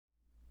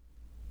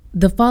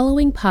The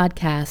following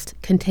podcast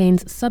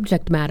contains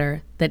subject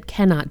matter that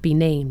cannot be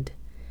named.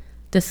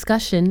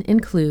 Discussion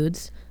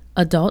includes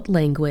adult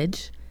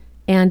language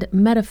and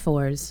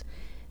metaphors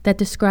that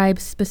describe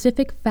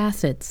specific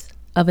facets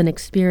of an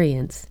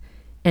experience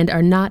and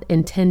are not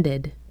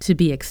intended to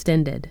be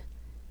extended.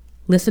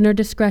 Listener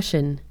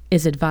discretion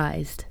is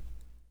advised.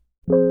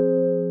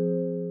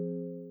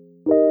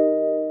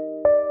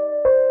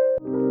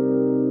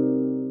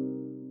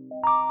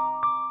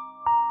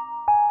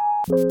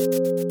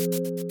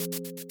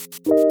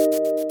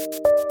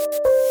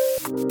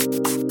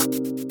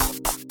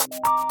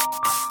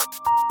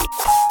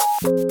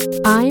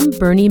 I'm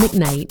Bernie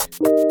McKnight,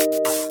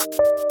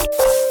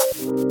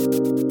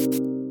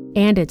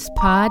 and it's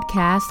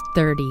Podcast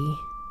 30.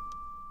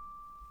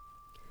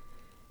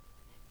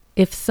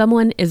 If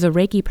someone is a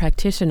Reiki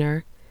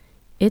practitioner,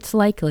 it's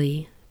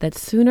likely that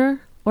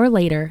sooner or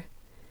later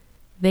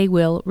they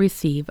will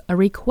receive a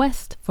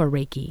request for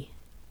Reiki.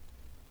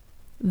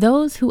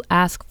 Those who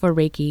ask for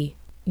Reiki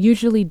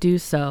usually do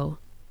so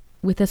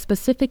with a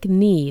specific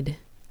need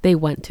they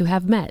want to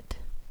have met.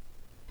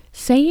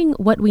 Saying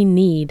what we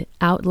need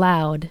out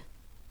loud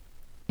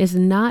is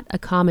not a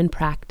common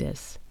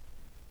practice.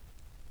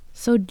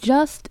 So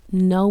just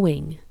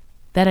knowing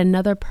that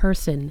another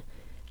person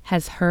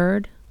has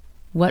heard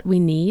what we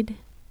need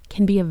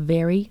can be a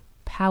very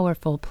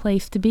powerful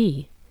place to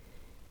be.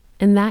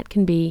 And that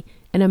can be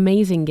an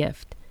amazing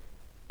gift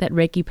that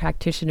Reiki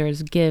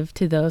practitioners give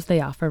to those they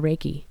offer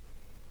Reiki.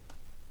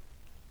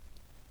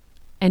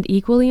 And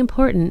equally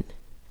important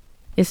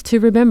is to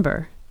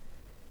remember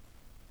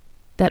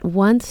that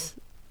once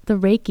the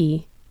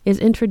Reiki is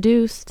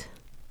introduced,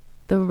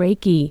 the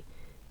Reiki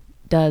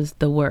does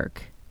the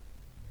work.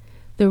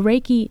 The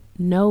Reiki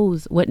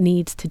knows what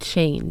needs to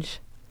change,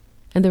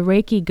 and the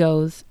Reiki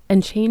goes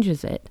and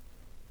changes it.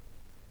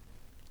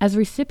 As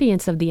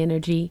recipients of the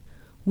energy,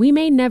 we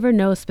may never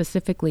know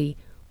specifically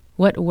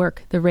what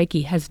work the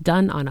Reiki has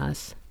done on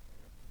us.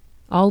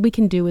 All we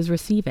can do is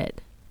receive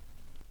it.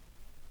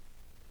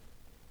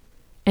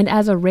 And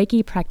as a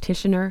Reiki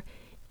practitioner,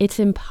 it's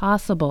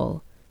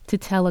impossible to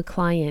tell a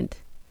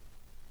client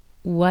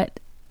what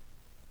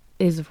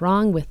is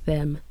wrong with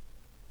them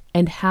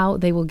and how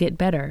they will get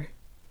better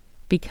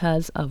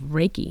because of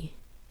Reiki.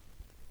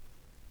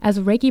 As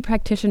Reiki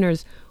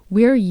practitioners,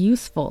 we're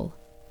useful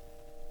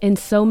in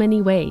so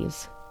many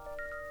ways.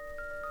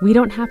 We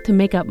don't have to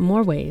make up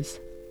more ways.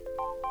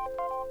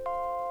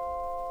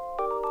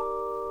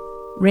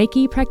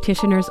 Reiki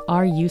practitioners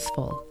are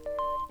useful,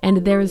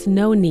 and there is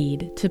no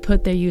need to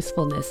put their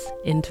usefulness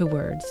into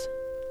words.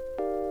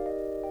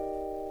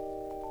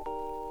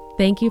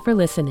 Thank you for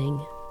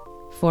listening.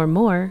 For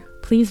more,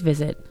 please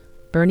visit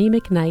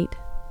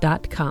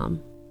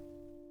BernieMcKnight.com.